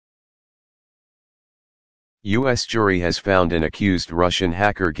U.S. jury has found an accused Russian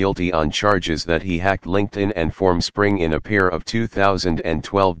hacker guilty on charges that he hacked LinkedIn and Formspring in a pair of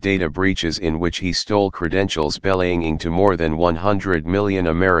 2012 data breaches in which he stole credentials belonging to more than 100 million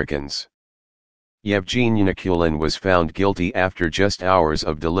Americans. Yevgeniy Nikulin was found guilty after just hours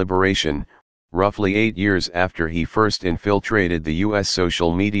of deliberation, roughly 8 years after he first infiltrated the U.S.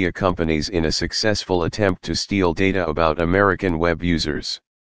 social media companies in a successful attempt to steal data about American web users.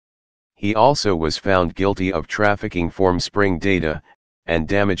 He also was found guilty of trafficking Formspring data, and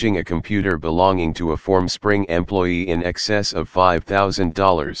damaging a computer belonging to a Formspring employee in excess of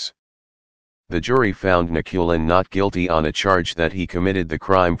 $5,000. The jury found Nikulin not guilty on a charge that he committed the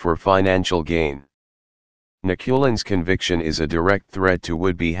crime for financial gain. Nikulin's conviction is a direct threat to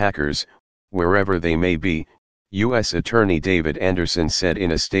would-be hackers, wherever they may be, U.S. Attorney David Anderson said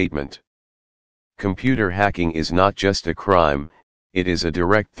in a statement. Computer hacking is not just a crime, it is a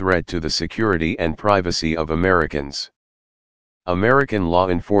direct threat to the security and privacy of Americans. American law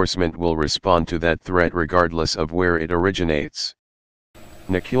enforcement will respond to that threat regardless of where it originates.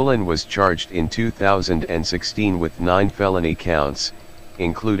 Nikulin was charged in 2016 with 9 felony counts,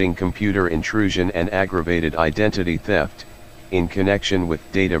 including computer intrusion and aggravated identity theft, in connection with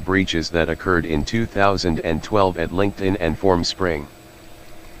data breaches that occurred in 2012 at LinkedIn and Formspring.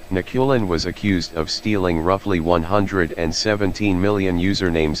 Nikulin was accused of stealing roughly 117 million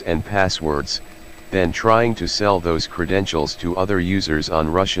usernames and passwords, then trying to sell those credentials to other users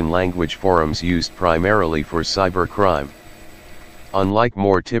on Russian-language forums used primarily for cybercrime. Unlike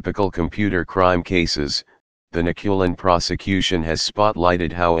more typical computer crime cases, the Nikulin prosecution has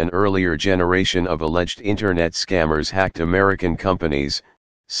spotlighted how an earlier generation of alleged internet scammers hacked American companies,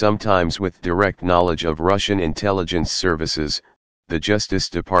 sometimes with direct knowledge of Russian intelligence services, the Justice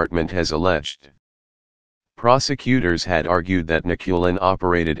Department has alleged. Prosecutors had argued that Nikulin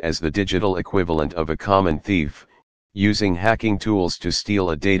operated as the digital equivalent of a common thief, using hacking tools to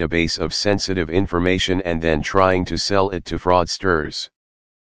steal a database of sensitive information and then trying to sell it to fraudsters.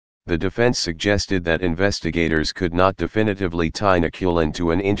 The defense suggested that investigators could not definitively tie Nikulin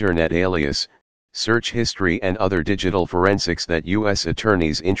to an internet alias, search history and other digital forensics that U.S.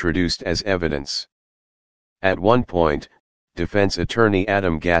 attorneys introduced as evidence. At one point, defense attorney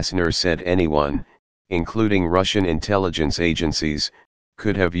Adam Gassner said anyone, including Russian intelligence agencies,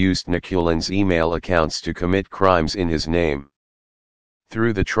 could have used Nikulin's email accounts to commit crimes in his name.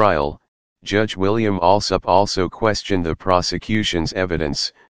 Through the trial, Judge William Alsup also questioned the prosecution's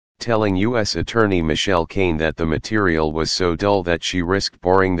evidence, telling U.S. Attorney Michelle Kane that the material was so dull that she risked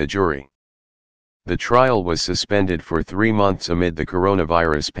boring the jury. The trial was suspended for 3 months amid the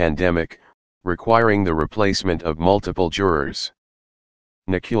coronavirus pandemic, requiring the replacement of multiple jurors.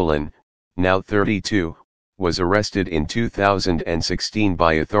 Nikulin, now 32, was arrested in 2016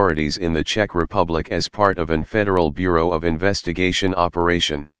 by authorities in the Czech Republic as part of an Federal Bureau of Investigation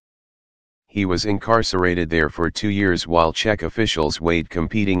operation. He was incarcerated there for 2 years while Czech officials weighed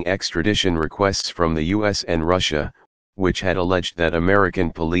competing extradition requests from the US and Russia, which had alleged that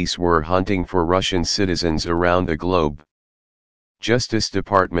American police were hunting for Russian citizens around the globe. Justice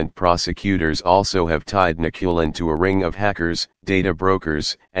Department prosecutors also have tied Nikulin to a ring of hackers, data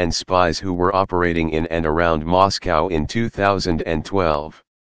brokers, and spies who were operating in and around Moscow in 2012.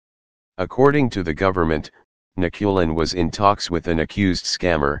 According to the government, Nikulin was in talks with an accused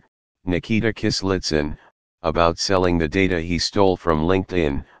scammer, Nikita Kislitsyn, about selling the data he stole from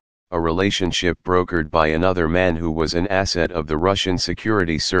LinkedIn, a relationship brokered by another man who was an asset of the Russian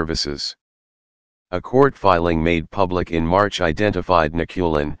security services. A court filing made public in March identified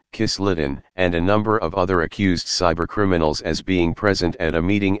Nikulin, Kislitsyn, and a number of other accused cybercriminals as being present at a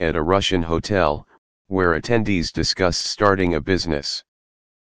meeting at a Russian hotel, where attendees discussed starting a business.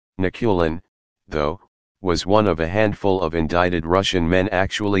 Nikulin, though, was one of a handful of indicted Russian men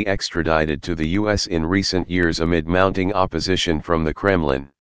actually extradited to the US in recent years amid mounting opposition from the Kremlin.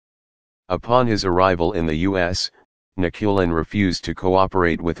 Upon his arrival in the US, Nikulin refused to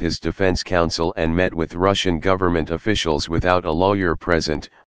cooperate with his defense counsel and met with Russian government officials without a lawyer present,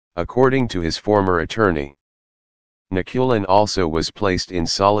 according to his former attorney. Nikulin also was placed in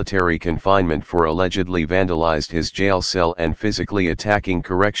solitary confinement for allegedly vandalized his jail cell and physically attacking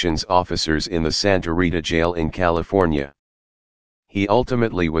corrections officers in the Santa Rita jail in California. He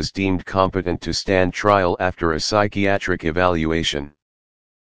ultimately was deemed competent to stand trial after a psychiatric evaluation.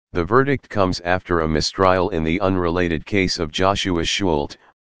 The verdict comes after a mistrial in the unrelated case of Joshua Schult,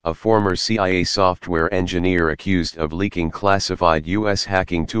 a former CIA software engineer accused of leaking classified U.S.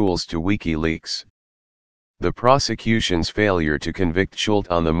 hacking tools to WikiLeaks. The prosecution's failure to convict Schult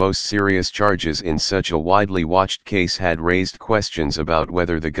on the most serious charges in such a widely watched case had raised questions about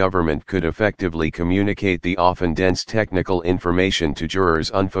whether the government could effectively communicate the often dense technical information to jurors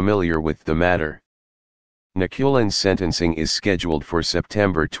unfamiliar with the matter. Nikulin's sentencing is scheduled for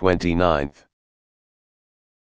September 29.